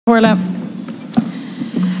Taoiseach,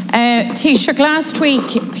 last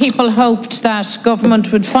week people hoped that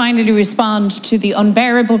government would finally respond to the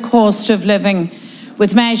unbearable cost of living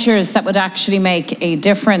with measures that would actually make a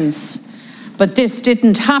difference. But this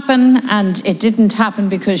didn't happen, and it didn't happen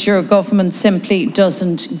because your government simply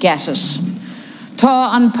doesn't get it.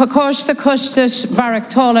 Tá an pakóiste costas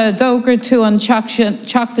varachtola dógur tú an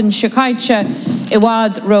chachtan shikaitcha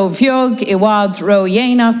iwad ro bheog, iwad ro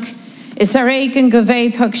dhéanach, is reagan go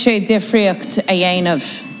bhféadfadh sé difriocht a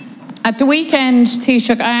dhéanamh. At the weekend,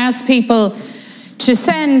 Taoiseach, I asked people to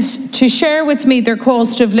share with me their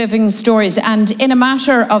cost of living stories, and in a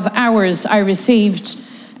matter of hours I received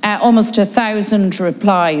almost 1,000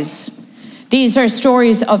 replies. These are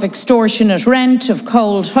stories of extortionate rent, of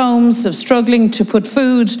cold homes, of struggling to put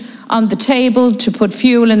food on the table, to put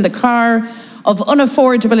fuel in the car, of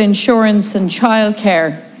unaffordable insurance and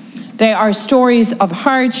childcare. They are stories of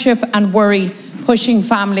hardship and worry pushing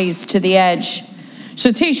families to the edge.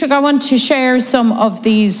 So Taoiseach, I want to share some of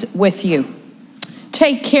these with you.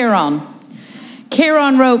 Take Kieran.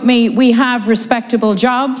 Kieran wrote me, "We have respectable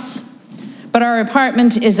jobs, but our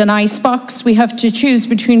apartment is an icebox. We have to choose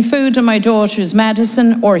between food and my daughter's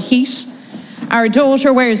medicine or heat. Our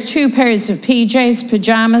daughter wears 2 pairs of PJs,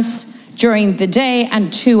 pyjamas, during the day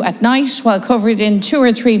and 2 at night, while covered in 2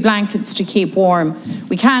 or 3 blankets to keep warm.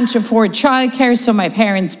 We can't afford childcare, so my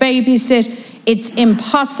parents babysit. It's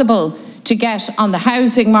impossible to get on the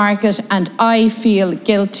housing market, and I feel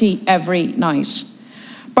guilty every night."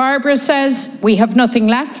 Barbara says, "We have nothing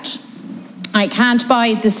left. I can't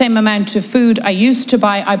buy the same amount of food I used to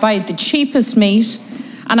buy. I buy the cheapest meat,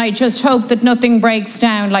 and I just hope that nothing breaks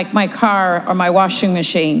down like my car or my washing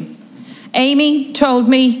machine." Amy told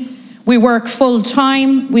me, "We work full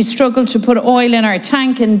time. We struggle to put oil in our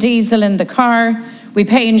tank and diesel in the car. We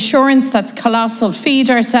pay insurance that's colossal, feed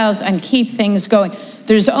ourselves and keep things going.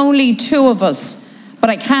 There's only 2 of us, but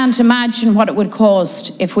I can't imagine what it would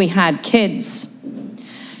cost if we had kids."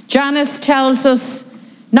 Janice tells us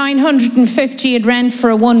 950 at rent for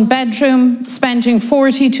a 1-bedroom, spending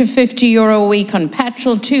 40 to 50 euro a week on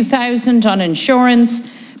petrol, 2,000 on insurance.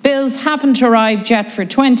 Bills haven't arrived yet for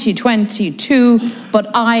 2022, but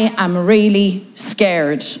I am really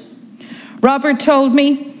scared. Robert told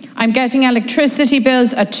me, "I'm getting electricity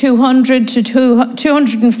bills at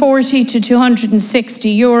 240 to 260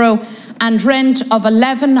 euro and rent of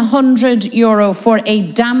 1,100 euro for a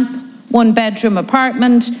damp 1-bedroom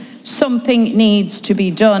apartment. Something needs to be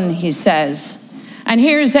done," he says. And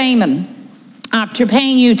here's Eamon. "After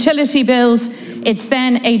paying utility bills, it's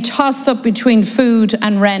then a toss-up between food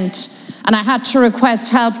and rent. And I had to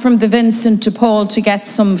request help from the Vincent de Paul to get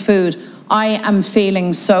some food. I am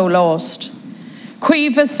feeling so lost."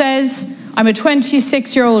 Quiva says, "I'm a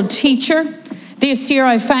 26-year-old teacher. This year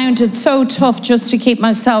I found it so tough just to keep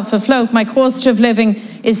myself afloat. My cost of living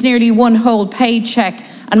is nearly 1 whole paycheck.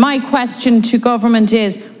 And my question to government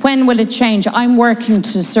is, when will it change? I'm working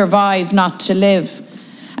to survive, not to live."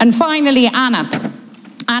 And finally, Anna.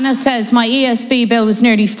 Anna says, "My ESB bill was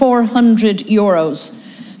nearly 400 euros.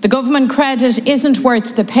 The government credit isn't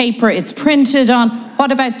worth the paper it's printed on.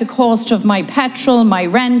 What about the cost of my petrol, my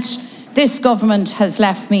rent? This government has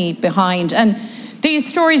left me behind." And these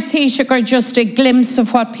stories, Taoiseach, are just a glimpse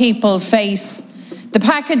of what people face. The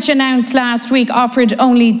package announced last week offered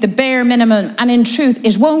only the bare minimum, and in truth,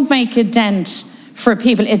 it won't make a dent for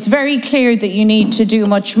people. It's very clear that you need to do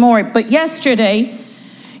much more. But yesterday,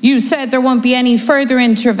 you said there won't be any further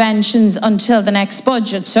interventions until the next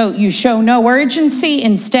budget. So you show no urgency.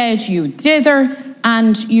 Instead, you dither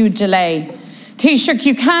and you delay. Taoiseach,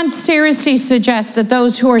 you can't seriously suggest that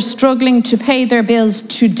those who are struggling to pay their bills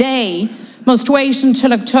today must wait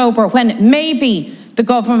until October, when maybe the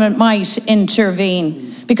government might intervene.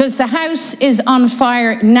 Because the house is on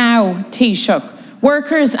fire now, Taoiseach.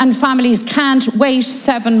 Workers and families can't wait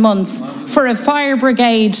 7 months for a fire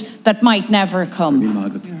brigade that might never come.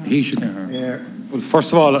 Well,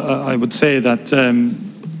 first of all, I would say that the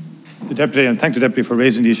Deputy, and thank the Deputy for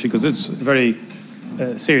raising the issue, because it's a very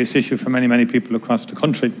serious issue for many, many people across the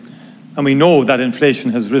country. And we know that inflation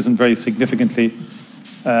has risen very significantly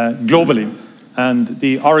globally, and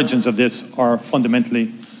the origins of this are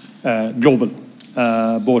fundamentally global,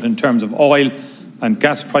 both in terms of oil and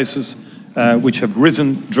gas prices, which have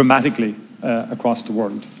risen dramatically across the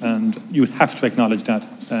world. And you have to acknowledge that,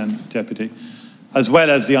 Deputy, as well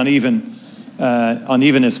as the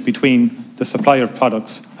unevenness between the supply of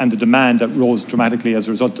products and the demand that rose dramatically as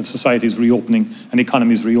a result of societies reopening and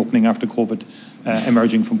economies reopening after COVID,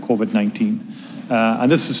 emerging from COVID-19.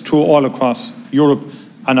 And this is true all across Europe,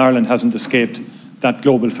 and Ireland hasn't escaped that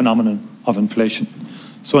global phenomenon of inflation.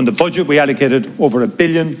 So in the budget, we allocated over £1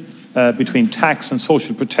 billion between tax and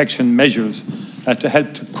social protection measures to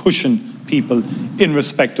help to cushion people in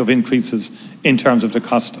respect of increases in terms of the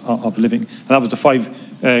cost of living. And that was the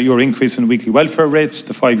 €5 increase in weekly welfare rates,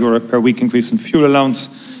 the €5 per week increase in fuel allowance,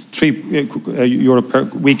 €3 per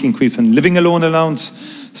week increase in living alone allowance,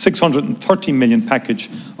 £630 million package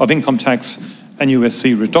of income tax and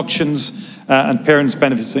USC reductions, and parents'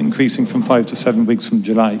 benefits increasing from 5 to 7 weeks from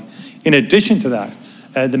July. In addition to that,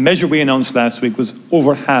 the measure we announced last week was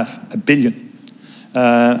over €500 million.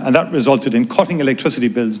 And that resulted in cutting electricity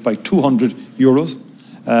bills by €200.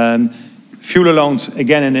 Fuel allowance,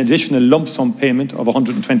 again, an additional lump sum payment of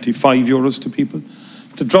 €125 to people.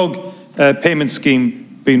 The drug payment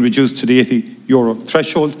scheme being reduced to the €80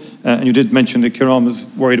 threshold. And you did mention that Kieran was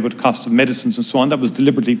worried about the cost of medicines and so on. That was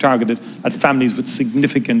deliberately targeted at families with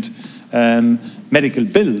significant medical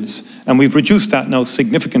bills. And we've reduced that now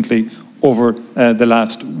significantly over the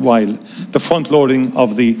last while. The front loading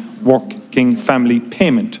of the working family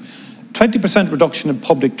payment. 20% reduction in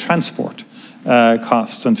public transport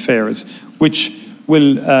costs and fares, which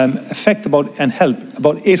will affect and help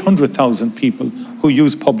about 800,000 people who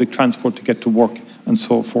use public transport to get to work and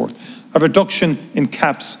so forth. A reduction in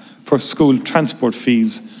caps for school transport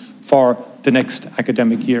fees for the next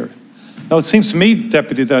academic year. Now, it seems to me,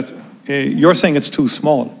 Deputy, that you're saying it's too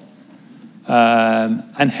small.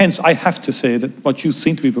 And hence, I have to say that what you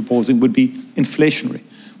seem to be proposing would be inflationary,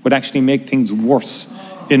 would actually make things worse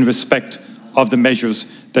in respect of the measures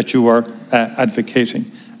that you are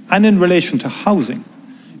advocating. And in relation to housing,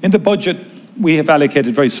 in the budget, we have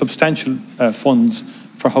allocated very substantial funds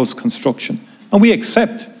for house construction. And we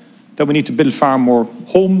accept that we need to build far more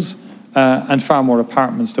homes and far more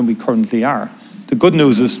apartments than we currently are. The good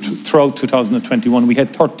news is throughout 2021, we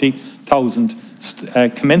had 30,000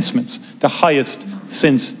 commencements, the highest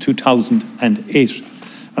since 2008.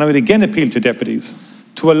 And I would again appeal to deputies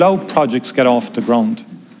to allow projects to get off the ground.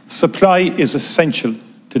 Supply is essential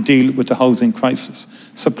to deal with the housing crisis.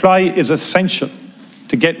 Supply is essential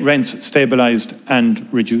to get rents stabilised and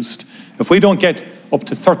reduced. If we don't get up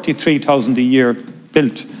to 33,000 a year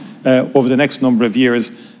built over the next number of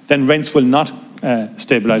years, then rents will not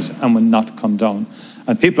stabilise and will not come down.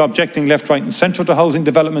 And people objecting left, right and centre to housing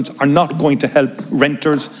developments are not going to help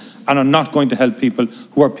renters and are not going to help people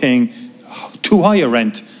who are paying too high a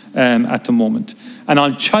rent at the moment. And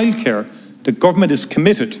on childcare, the government is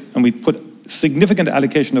committed, and we put significant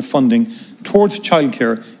allocation of funding towards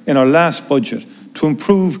childcare in our last budget to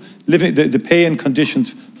improve the pay and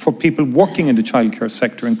conditions for people working in the childcare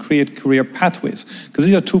sector and create career pathways, because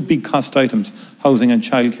these are two big cost items, housing and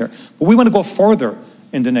childcare. But we want to go further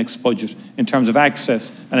in the next budget in terms of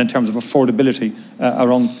access and in terms of affordability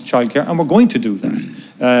around childcare, and we're going to do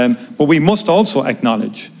that. But we must also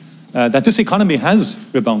acknowledge that this economy has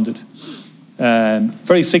rebounded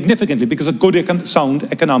very significantly because of good, sound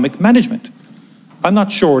economic management. I'm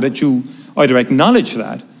not sure that you either acknowledge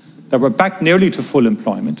that we're back nearly to full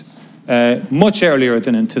employment, much earlier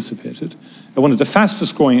than anticipated, one of the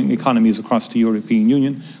fastest growing economies across the European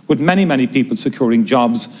Union, with many, many people securing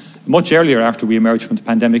jobs much earlier after we emerged from the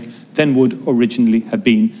pandemic than would originally have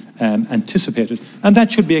been anticipated. And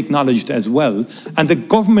that should be acknowledged as well. And the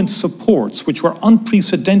government supports, which were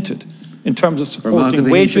unprecedented in terms of supporting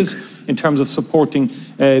wages, in terms of supporting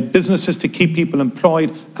businesses to keep people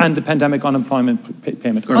employed, and the pandemic unemployment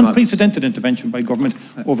payment. Unprecedented intervention by government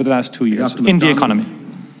over the last 2 years in the economy.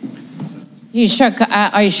 Taoiseach,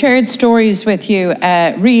 I shared stories with you,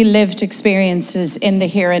 real lived experiences in the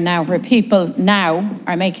here and now, where people now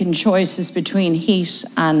are making choices between heat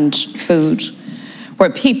and food, where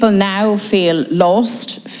people now feel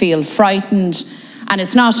lost, feel frightened, and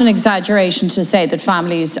it's not an exaggeration to say that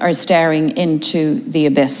families are staring into the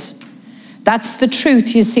abyss. That's the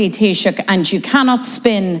truth, you see, Taoiseach, and you cannot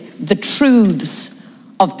spin the truths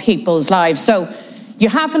of people's lives. So you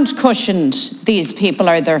haven't cushioned these people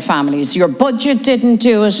or their families. Your budget didn't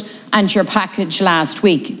do it, and your package last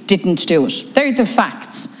week didn't do it. They're the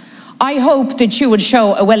facts. I hope that you would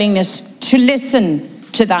show a willingness to listen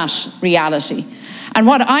to that reality. And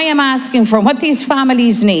what I am asking for, what these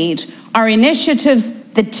families need, are initiatives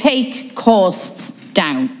that take costs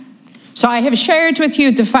down. So I have shared with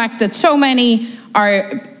you the fact that so many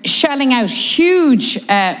are shelling out huge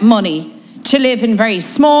money to live in very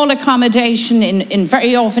small accommodation, in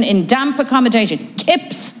very often in damp accommodation,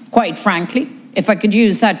 kips, quite frankly, if I could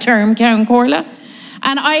use that term, Count Corla.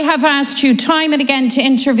 And I have asked you time and again to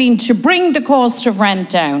intervene to bring the cost of rent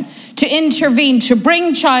down, to intervene to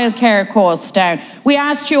bring childcare costs down. We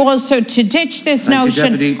asked you also to ditch this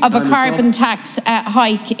notion of a carbon tax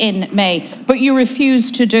hike in May, but you refuse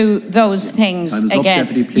to do those things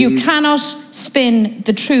again. You cannot spin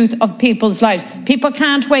the truth of people's lives. People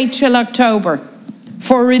can't wait till October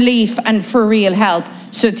for relief and for real help.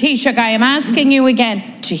 So, Taoiseach, I am asking you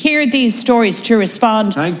again to hear these stories, to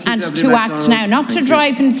respond and to act now, not to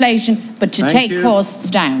drive inflation, but to take costs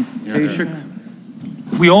down.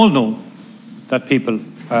 We all know that people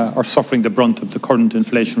are suffering the brunt of the current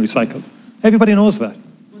inflationary cycle. Everybody knows that.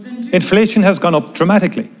 Inflation has gone up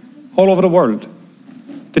dramatically all over the world.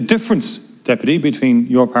 The difference, Deputy, between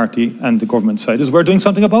your party and the government side is we're doing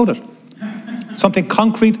something about it. Something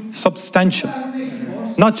concrete, substantial.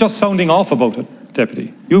 Not just sounding off about it,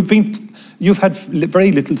 Deputy. You've had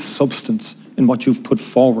very little substance in what you've put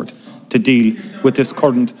forward to deal with this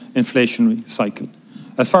current inflationary cycle.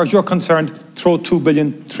 As far as you're concerned, throw 2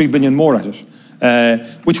 billion, 3 billion more at it,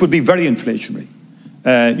 which would be very inflationary.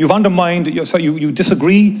 You've undermined, so you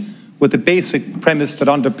disagree with the basic premise that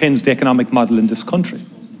underpins the economic model in this country,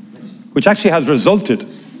 which actually has resulted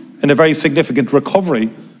in a very significant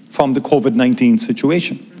recovery from the COVID-19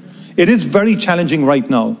 situation. It is very challenging right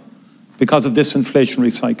now because of this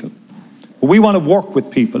inflationary cycle. But we want to work with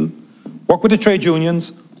people, work with the trade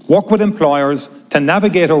unions, work with employers to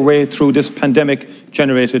navigate our way through this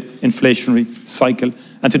pandemic-generated inflationary cycle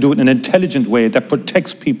and to do it in an intelligent way that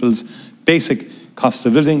protects people's basic cost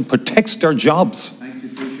of living, protects their jobs,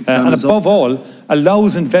 and above all,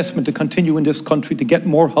 allows investment to continue in this country to get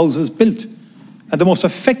more houses built. And the most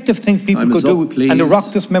effective thing people could do, and the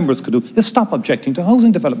Oireachtas members could do, is stop objecting to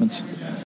housing developments.